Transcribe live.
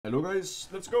Hello guys,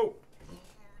 let's go!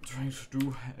 Trying to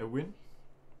do a win.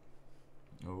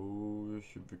 Oh,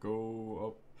 should we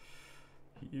go up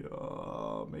here?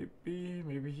 Maybe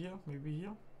here, maybe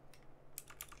here.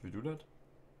 Should we do that?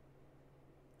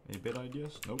 Any better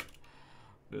ideas? Nope.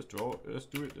 Let's do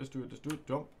it,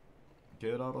 jump.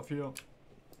 Get out of here.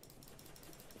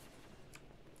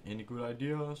 Any good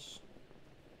ideas?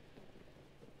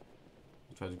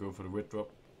 Try to go for the wet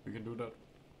drop. We can do that.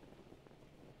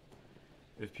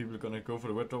 If people are gonna go for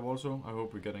the wet drop also, I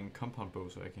hope we're getting compound bow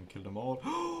so I can kill them all.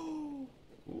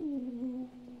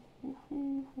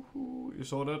 You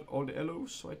saw that? All the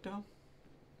Allos right there?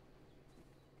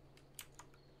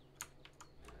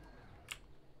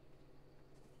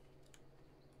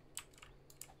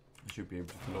 I should be able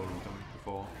to kill all of them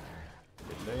before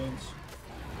it lands.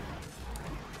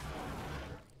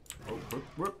 Oh,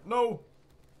 whip, no!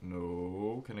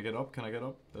 No, can I get up? Can I get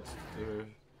up? That's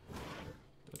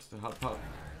the hard part.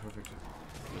 Perfect.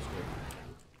 Let's go.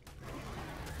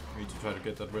 I need to try to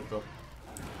get that red drop.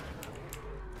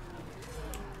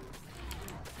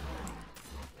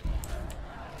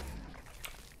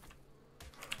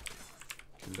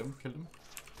 Kill them, kill them.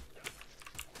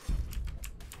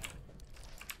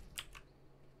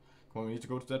 Come on, we need to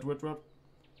go to that red drop.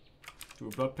 Do a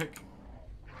blood pick.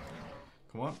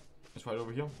 Come on, it's right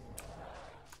over here.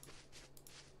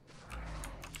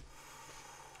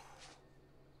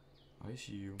 I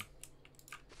see you.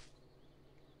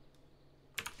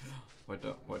 Right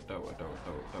down, right down, right down,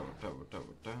 right down, right down,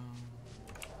 right down.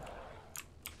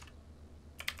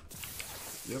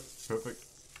 Yep, perfect.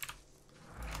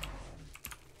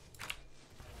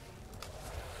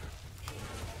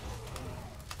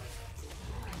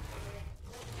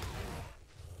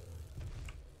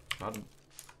 Got him.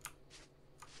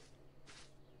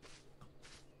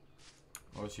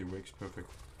 Oh, she wakes perfect.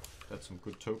 That's some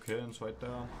good tokens right there.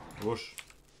 Whoosh.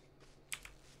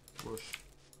 Whoosh.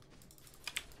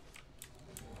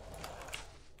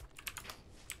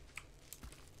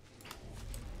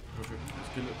 Perfect. Let's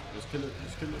kill it. Let's kill it.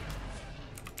 Let's kill it.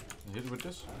 And hit it with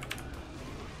this.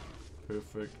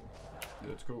 Perfect.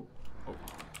 Let's go. Oh.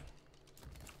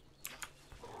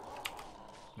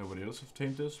 Nobody else have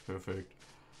tamed this. Perfect.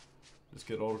 Let's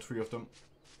get all three of them.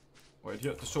 Right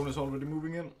here. The zone is already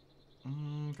moving in.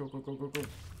 Go, go, go, go, go.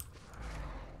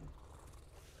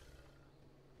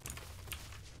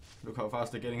 Look how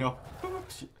fast they're getting up.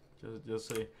 just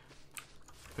say.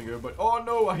 Thank you everybody. Oh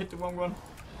no, I hit the wrong one.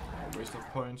 Waste of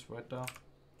points right there.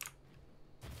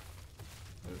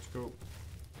 Let's go.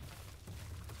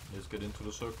 Let's get into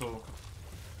the circle.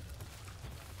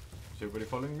 Is everybody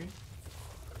following me?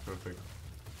 Perfect.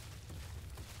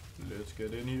 Let's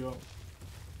get in here.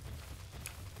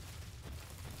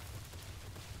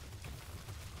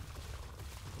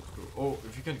 Oh,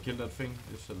 if you can kill that thing,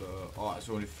 it's oh, it's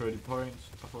only 30 points.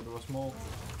 I thought it was more.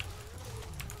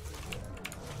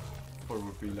 I thought it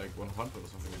would be like 100 or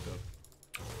something like that.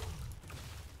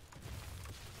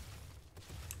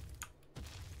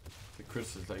 The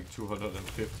crits is like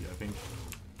 250, I think.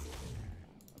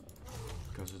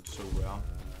 Because it's so rare.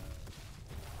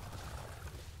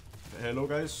 Hello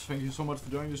guys, thank you so much for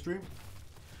joining the stream.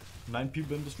 9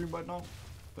 people in the stream right now.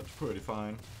 That's pretty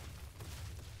fine.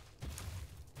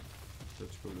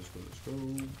 Let's go, let's go, let's go.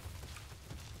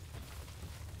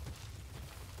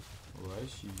 Oh, I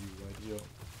see you right here.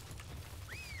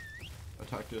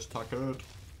 Attack this target.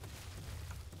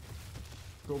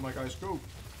 Go, my guys, go.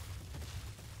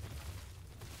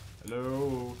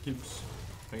 Hello, Kims.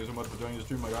 Thank you so much for joining the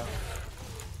stream, my guy.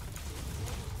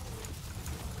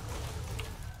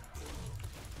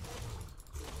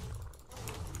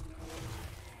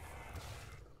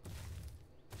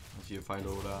 I see a fight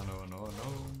over there. No, no,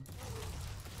 no.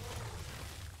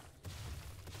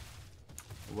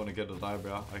 I want to get a dive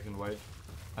bear, I can wait.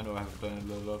 I know I have done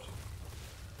it a lot.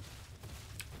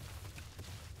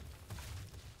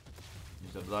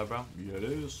 Is that a dive bear? Yeah, it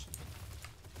is.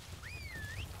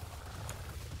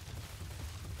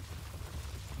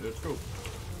 Let's go.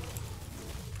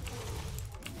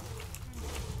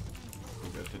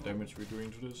 Look at the damage we're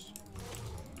doing to this.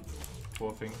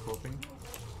 Poor thing, poor thing.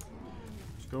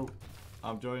 Let's go.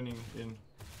 I'm joining in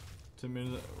 10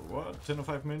 minutes. What? 10 or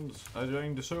 5 minutes? I'm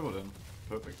joining the server then.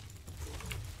 Perfect.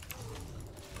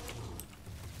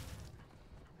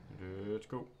 Let's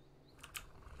go.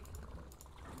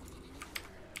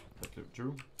 That lived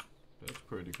through. That's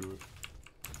pretty good.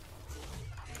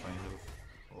 Fine health.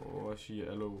 Oh, I see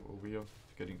Allo over here.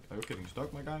 Are you getting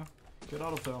stuck, my guy? Get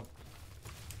out of there.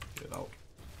 Get out.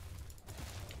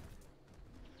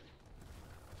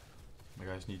 My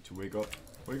guys need to wake up.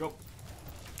 Wake up.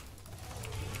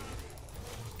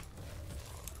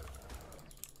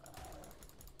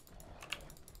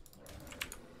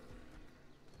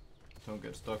 Don't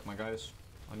get stuck, my guys.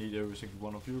 I need every single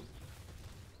one of you.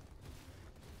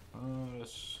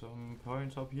 There's some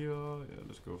points up here. Yeah,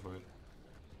 let's go for it.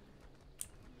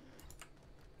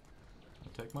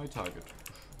 Attack my target.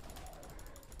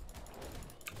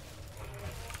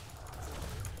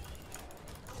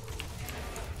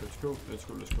 Let's go, let's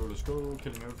go, let's go, let's go.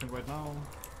 Killing everything right now.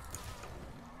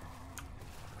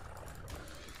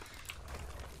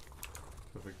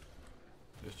 Perfect.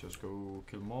 Let's just go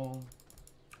kill more.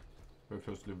 Very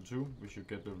close to level 2. We should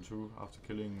get level 2 after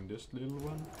killing this little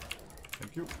one.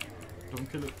 Thank you.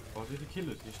 Don't kill it. Oh, did he kill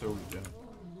it? He stole it, yeah.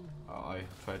 I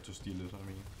tried to steal it, I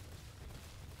mean.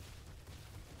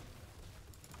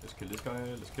 Let's kill this guy,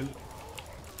 let's kill it.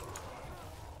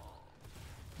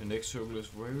 The next circle is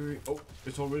very... Oh,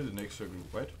 it's already the next circle,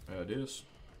 right? Yeah, it is.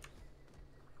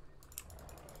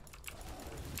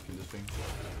 Let's kill this thing.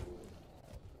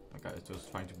 That guy is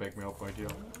just trying to back me up right here.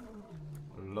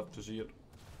 I'd love to see it.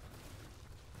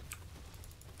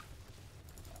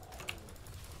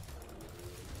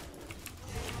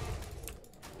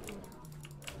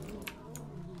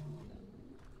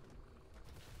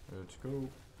 Let's go.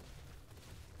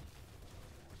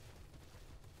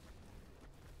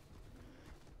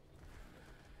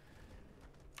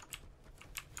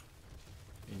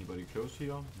 Anybody close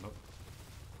here? Nope.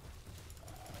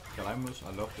 Galaimus,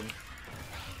 I love them.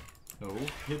 No,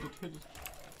 hit it, hit it,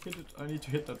 hit it. I need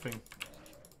to hit that thing.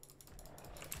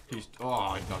 Please.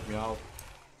 Oh, it knocked me out.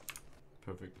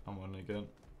 Perfect, I'm on again.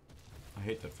 I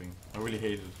hate that thing. I really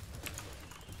hate it.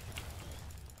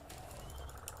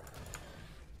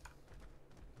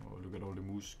 Oh, look at all the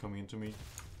moose coming into me.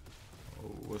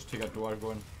 Oh, let's take out the white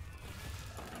one.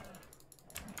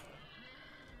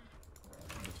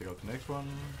 Let's take out the next one.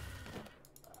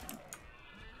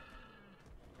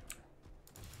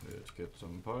 Let's get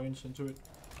some points into it.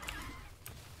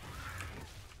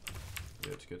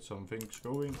 Let's get some things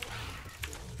going.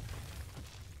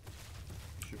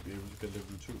 Should be able to get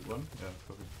level 2, 1. Yeah,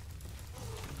 perfect.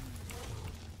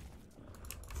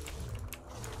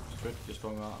 It's pretty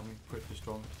strong army, pretty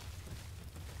strong.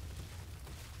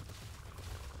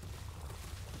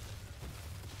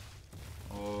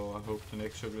 Oh, I hope the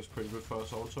next circle is pretty good for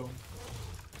us also.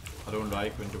 I don't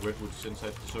like when the redwood is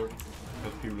inside the circle,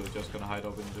 because people are just gonna hide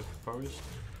up in the forest.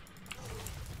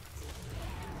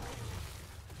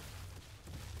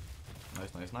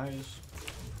 Nice, nice, nice.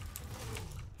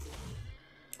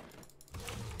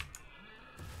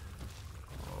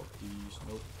 Oh, please,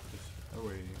 nope, it's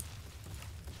away.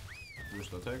 Use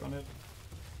the attack on it.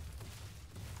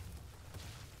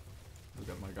 Look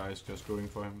at my guys just going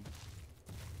for him.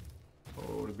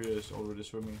 Oh, the bear is already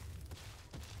swimming.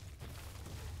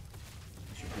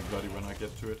 It should be bloody when I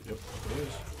get to it. Yep, it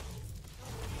is.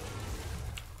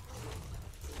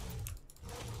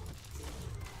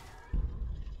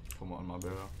 Come on, my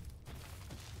bear.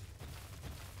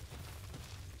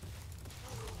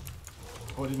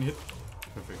 Oh, it didn't hit.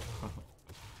 Perfect.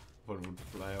 Thought it would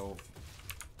fly off.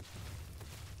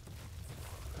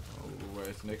 Oh,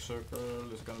 where's the next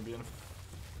circle? It's gonna be in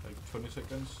like 20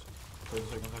 seconds. 30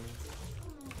 seconds, I mean.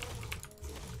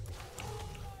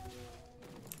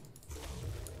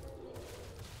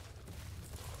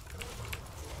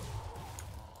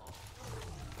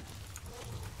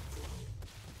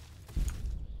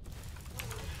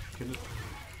 Kill it.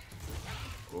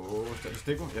 Oh, is that the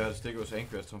Stego? Yeah, the Stego is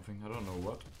angry at something. I don't know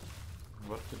what.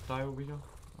 What did die over here?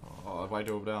 Oh, right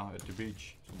over there at the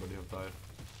beach. Somebody have died.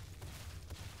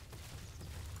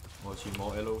 Oh, I see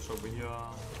more Allos over here.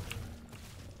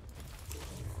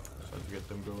 Try to get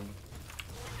them going.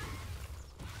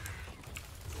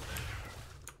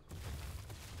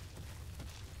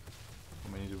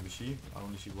 How many do we see? I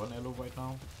only see one Allo right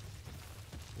now.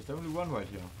 Is there only one right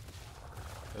here?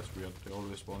 That's weird, they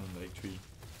always spawn in the egg tree.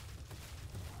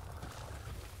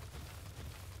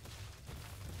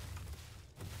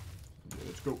 Yeah,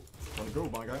 let's go. Wanna go,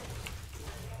 my guy?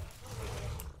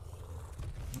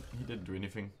 He didn't do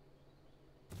anything.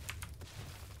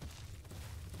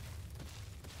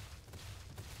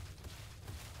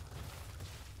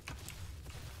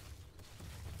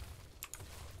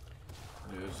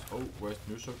 Yes. Oh, where's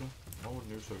the new circle? Oh,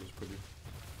 the new circle is pretty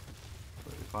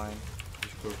fine.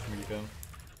 He's close to me again.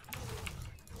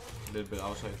 A little bit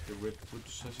outside the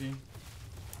redwoods, I see.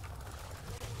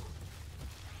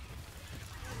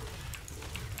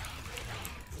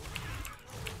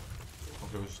 How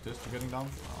close is this to getting down?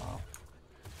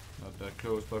 Not that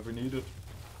close, but we need it.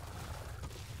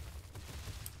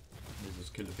 Let's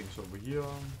just kill the things over here.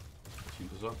 Heal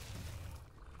this up.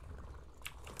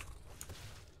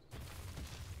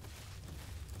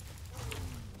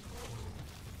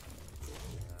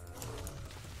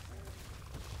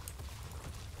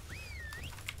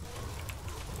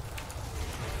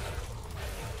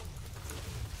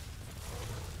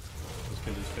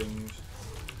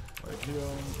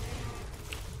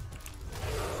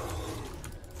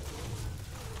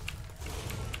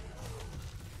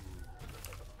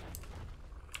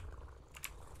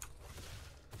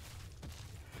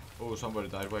 Oh, somebody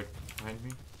died right behind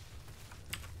me.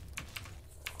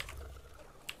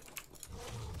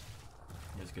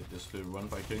 Let's get this little run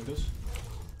by killing this.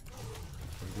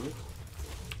 Very good.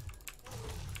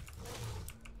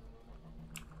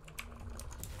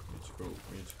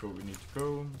 We need to go, we need to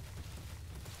go.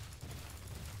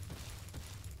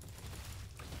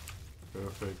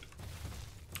 Perfect.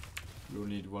 We'll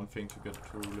need one thing to get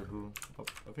to level up,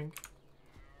 I think.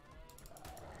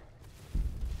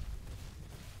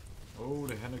 Oh,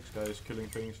 the Hennex guy is killing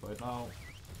things right now.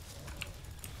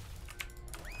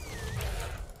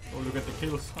 Oh, look at the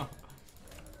kills.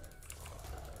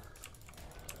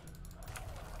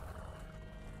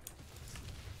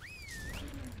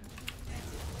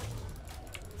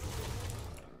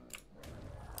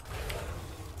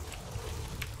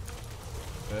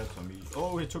 That's on me.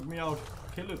 Oh, he took me out.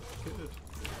 Kill it, kill it.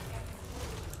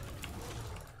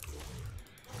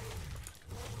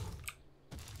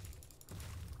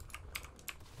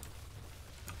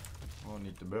 Oh, I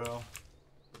need the bear.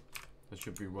 There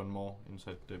should be one more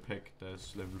inside the pack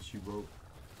that's level 0.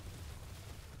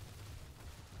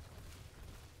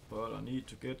 But I need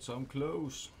to get some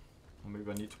clothes. Or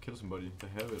maybe I need to kill somebody to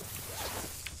have it.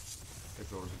 That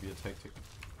could also be a tactic.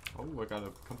 Oh, I got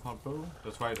a compound bow.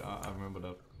 That's right, I remember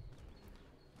that.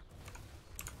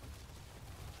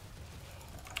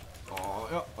 Oh,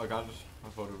 yeah, I got it. I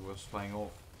thought it was flying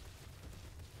off.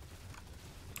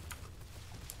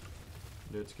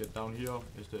 Let's get down here.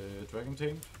 Is the dragon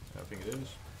tamed? I think it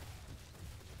is.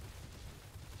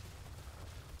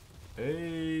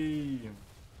 Hey!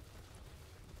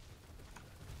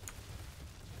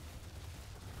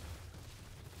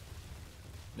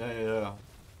 Yeah.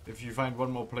 If you find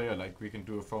one more player, like, we can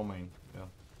do a 4-main. Yeah.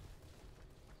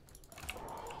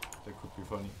 That could be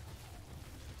funny.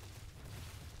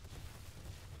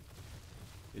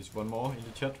 Is one more in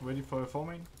the chat ready for a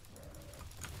 4-main?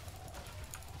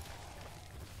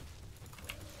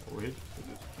 Oh, hit it.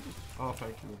 Oh,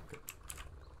 thank you. Okay.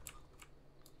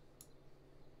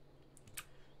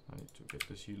 I need to get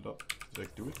this healed up. Did I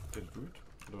do it? Did I do it?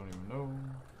 I don't even know.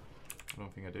 I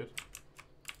don't think I did.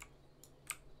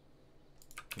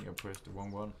 I think I pressed the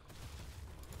wrong one.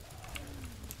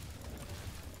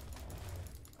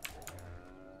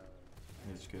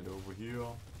 Let's get over here.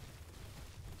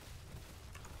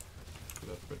 To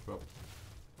that red web.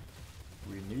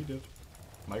 We need it.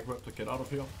 Mic web to get out of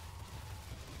here.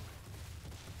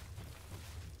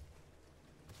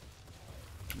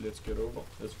 Let's get over.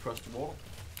 Let's cross the water.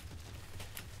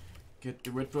 Get the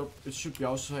red drop. It should be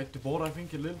outside the border, I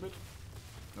think, a little bit.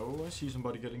 Oh, I see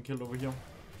somebody getting killed over here.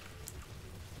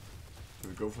 Do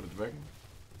we go for the dragon?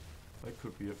 That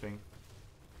could be a thing.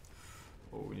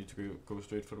 Oh, we need to go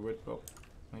straight for the red drop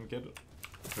and get it.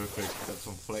 Perfect. Got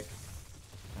some flag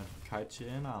and kite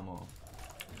chain armor.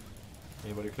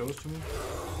 Anybody close to me?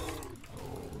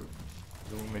 Oh,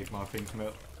 don't make my things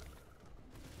melt.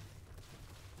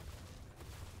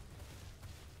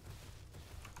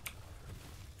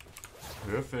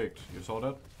 Perfect, you saw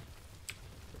that?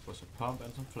 It was a pump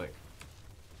and some flag.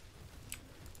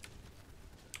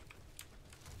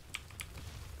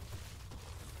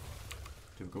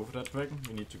 Do we go for that dragon?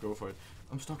 We need to go for it.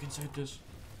 I'm stuck inside this.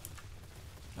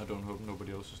 I don't hope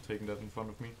nobody else is taking that in front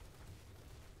of me.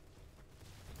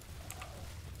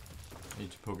 I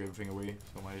need to poke everything away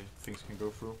so my things can go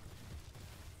through.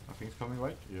 Are things coming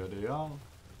right? Yeah, they are.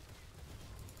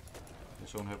 The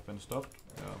zone have been stopped.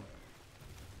 Yeah.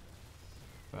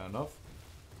 Fair enough.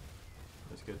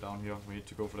 Let's get down here. We need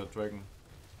to go for that dragon.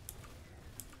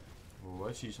 Oh,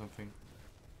 I see something.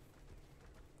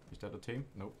 Is that a tame?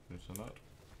 Nope, it's not.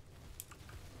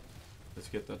 Let's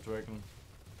get that dragon.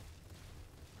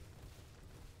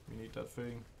 We need that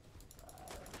thing.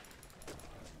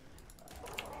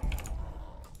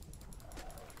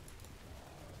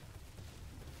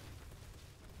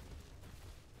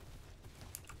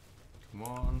 Come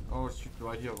on. Oh, it's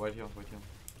right here, right here, right here.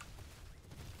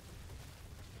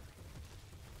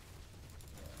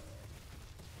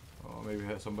 Or maybe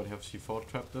somebody have C4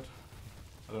 trapped it.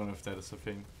 I don't know if that is a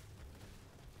thing.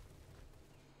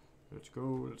 Let's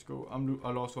go, let's go.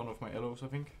 I lost one of my allos, I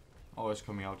think. Oh, it's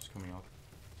coming out, it's coming out.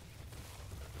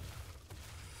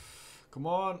 Come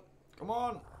on, come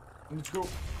on. Let's go.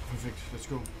 Perfect, let's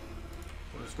go.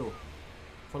 Let's go.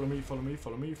 Follow me, follow me,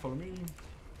 follow me, follow me.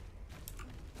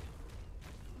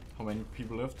 How many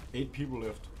people left? 8 people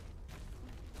left.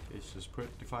 This is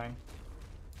pretty fine.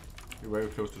 We're very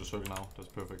close to the circle now, that's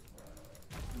perfect.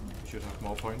 We should have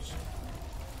more points.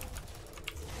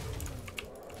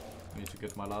 I need to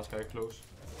get my last guy close.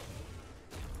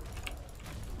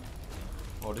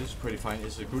 Oh, this is pretty fine.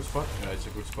 It's a good spot. Yeah, it's a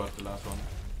good spot, the last one.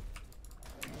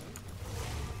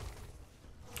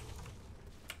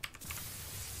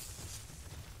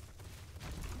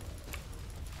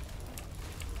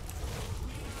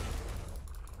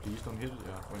 please don't hit it.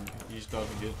 Yeah, when he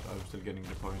doesn't hit, I'm still getting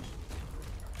the points.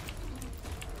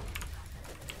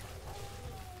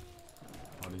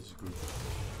 Oh, this is good.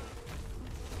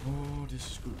 Oh,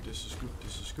 this is good, this is good,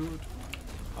 this is good.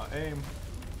 I aim.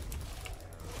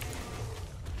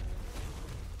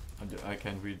 And I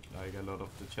can't read like a lot of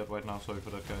the chat right now, sorry for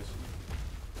that, guys.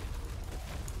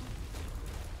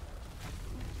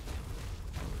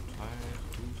 I'm tired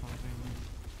to do something.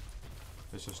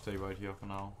 Let's just stay right here for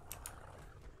now.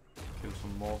 Kill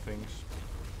some more things.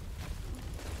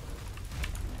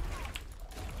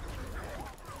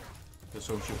 The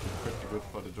zone should be pretty good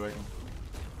for the dragon.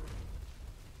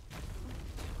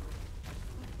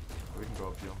 We can go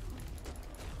up here.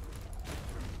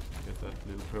 Get that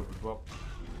little purple drop.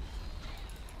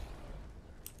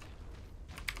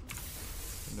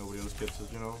 Nobody else gets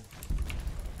it, you know.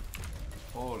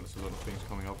 Oh, there's a lot of things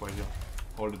coming up right here.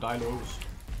 All the dinos.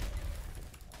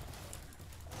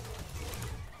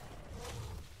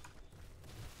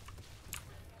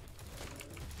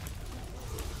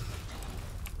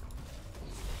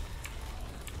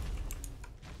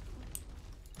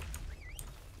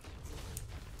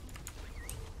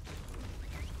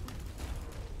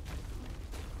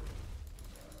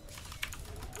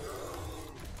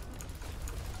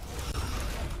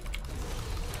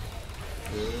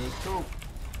 Let's go!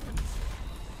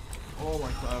 Oh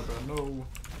my god, no!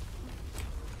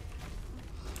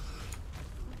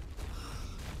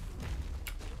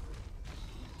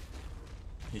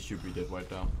 He should be dead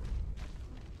right now.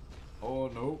 Oh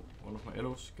no, one of my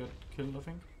Allos got killed, I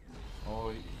think.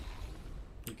 Oh,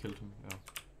 he killed him, yeah.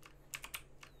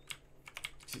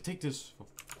 Take this!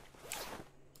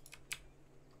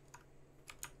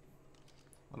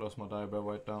 I lost my diabear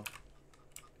right now.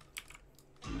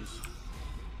 Please.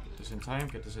 Get this in time,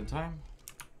 get this in time.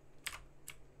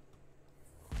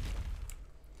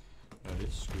 Yeah,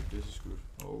 this is good, this is good.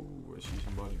 Oh, I see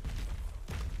somebody.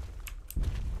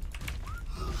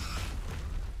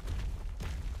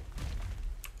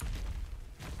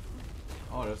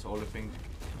 Oh, that's all the things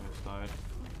that's died.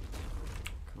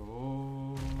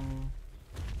 Cool.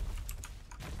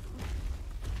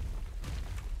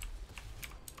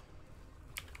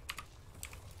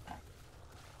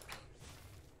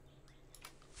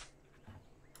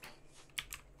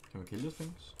 Can we kill these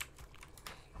things?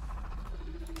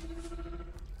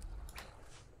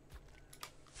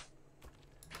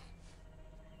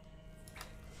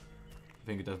 I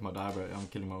think that's my diabear. I'm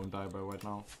killing my own diabear right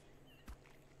now.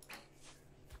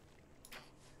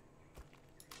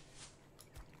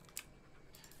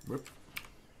 Rip.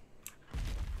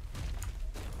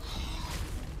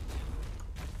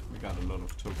 We got a lot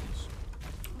of tokens.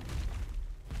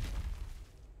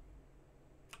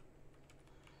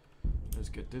 Let's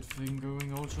get that thing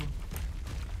going also.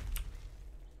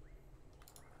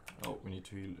 Oh, we need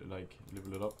to heal, like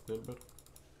level it up a little bit.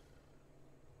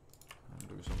 And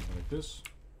do something like this.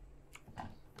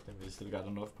 Then we still got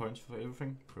enough points for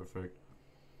everything. Perfect.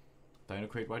 Dino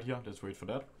crate right here. Let's wait for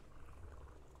that.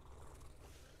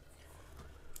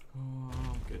 Oh,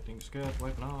 I'm getting scared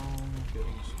right now. I'm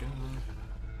getting scared.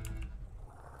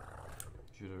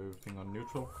 Should have everything on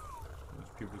neutral. Those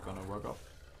people gonna work up.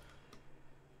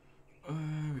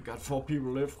 We got 4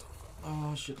 people left.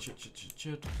 Oh shit.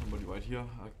 Somebody right here.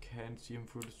 I can't see him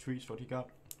through the trees. What he got?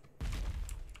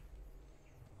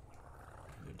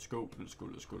 Let's go.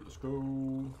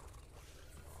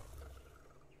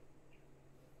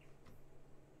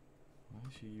 I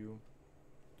see you.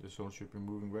 The zone should be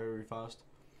moving very fast.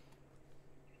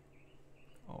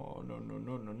 Oh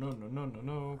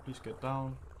no. Please get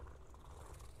down.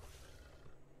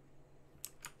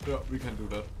 Yeah, we can do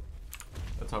that.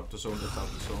 Let's have the zone, let's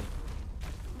have the zone.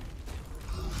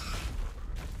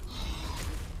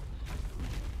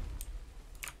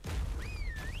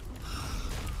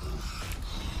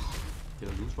 Did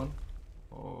I lose one?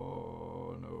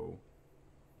 Oh no.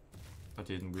 I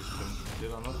didn't wish them.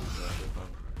 Did I not? Yeah,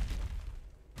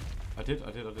 I did not.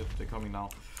 I did. They're coming now.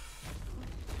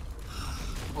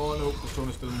 Oh no, the zone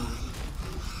is still moving.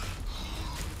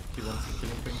 Keep on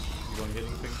killing things, keep on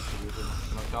hitting things, so we can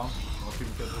knock down. More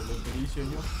people get a little bit easier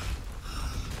here.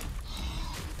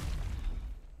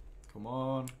 Come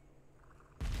on.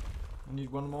 I need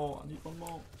one more,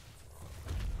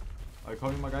 Are you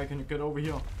coming, my guy? Can you get over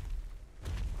here?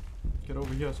 Get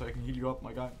over here so I can heal you up,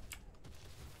 my guy.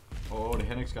 Oh, the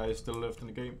Henix guy is still left in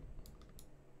the game.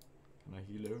 Can I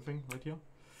heal everything right here?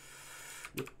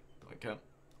 Yep, I can.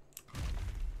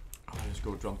 Oh, let's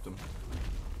go jump them.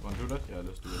 Wanna do that? Yeah,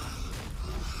 let's do it.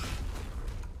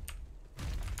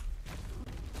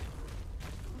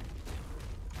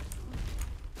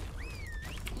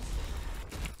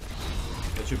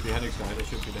 should be Hennik's guy. That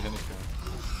should be the Hennik's guy.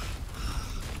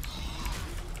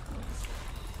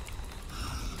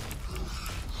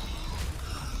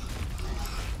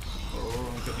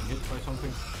 Oh, I'm getting hit by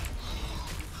something.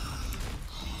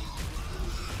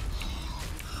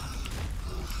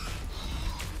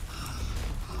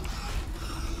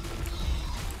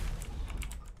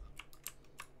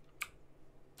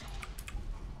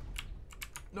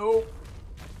 No.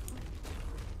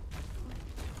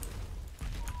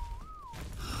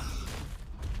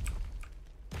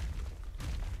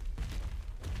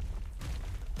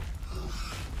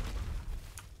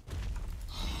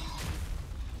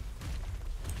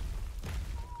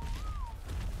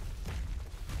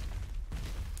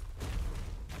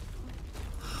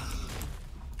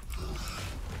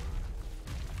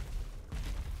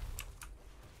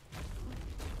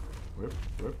 Whip.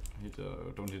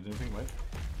 Don't hit anything, right?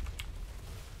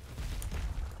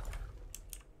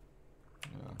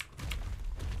 Yeah.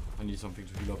 I need something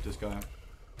to heal up this guy.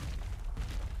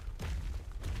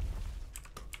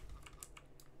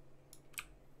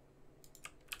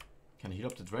 Can I heal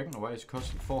up the dragon, or why is it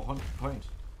costing 400 points?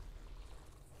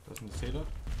 Doesn't it say that?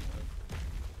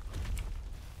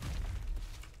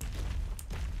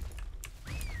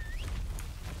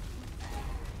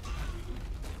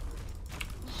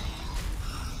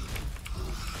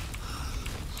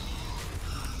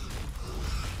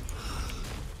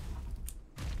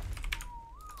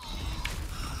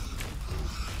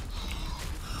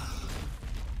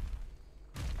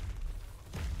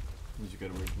 Need to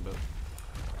get away from that.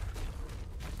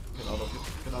 Get out of it.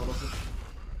 Get out of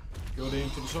it. Go there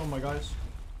into the zone, my guys.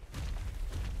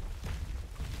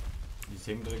 He's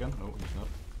taking that again? No, he's not.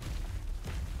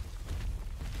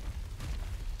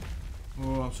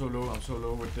 Oh, I'm so low. I'm so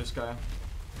low with this guy.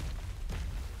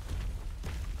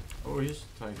 Oh, he's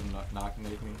trying to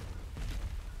narc-nade me.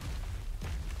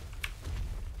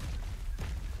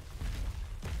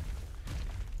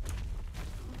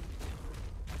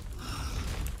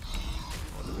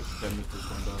 Damage this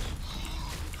one does.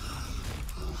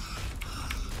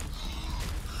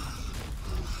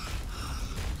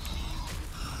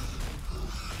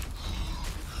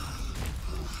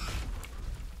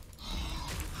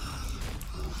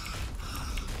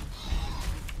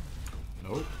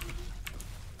 Nope.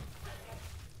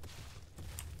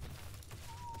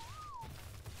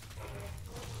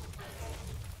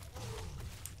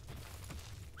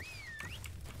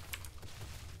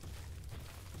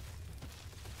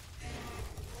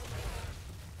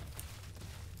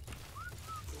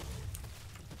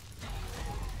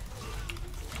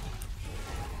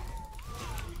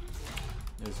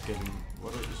 Let's get him.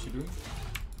 What is she doing?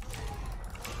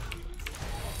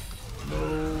 No.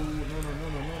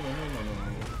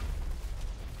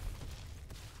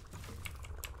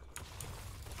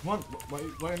 Come on,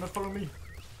 why are you not following me?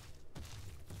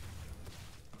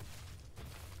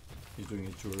 He's doing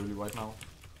it too early right now.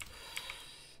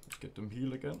 Let's get them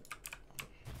healed again.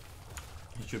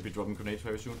 He should be dropping grenades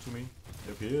very soon to me.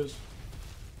 Yep, he is.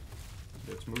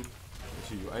 Let's move. I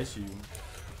see you, I see you.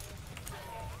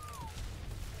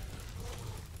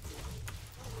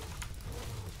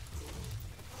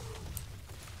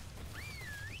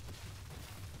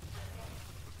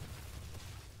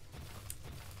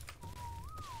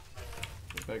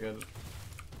 Back at it.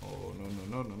 Oh no.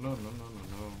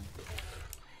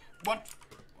 What?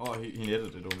 Oh, he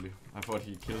netted it only. I thought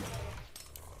he killed.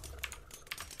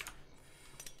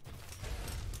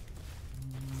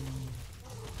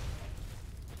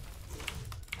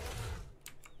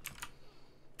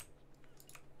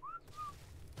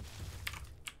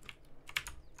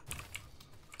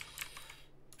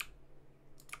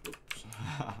 Oops.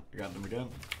 I got them again.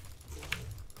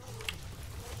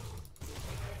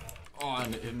 Oh,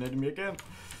 and it netted me again.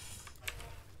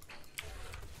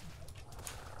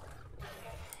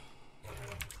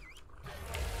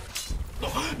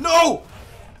 No!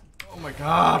 Oh my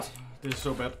god! This is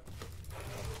so bad.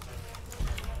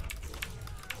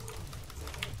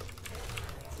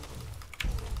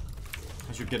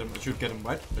 I should get him,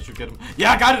 right? I should get him.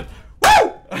 Yeah, I got it!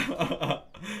 Woo!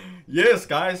 Yes,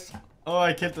 guys! Oh,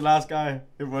 I killed the last guy.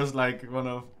 It was like one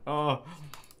of... Oh,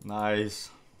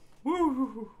 nice.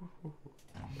 Woo!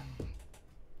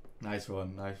 Nice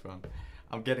one.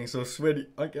 I'm getting so sweaty.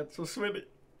 I get so sweaty.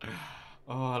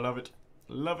 Oh, I love it.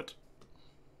 Love it.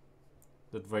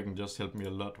 The dragon just helped me a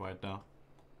lot right now.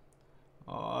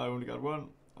 Oh, I only got one.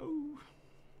 Oh.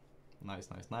 Nice.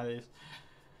 I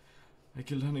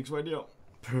killed Hennik's right here.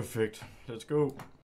 Perfect. Let's go.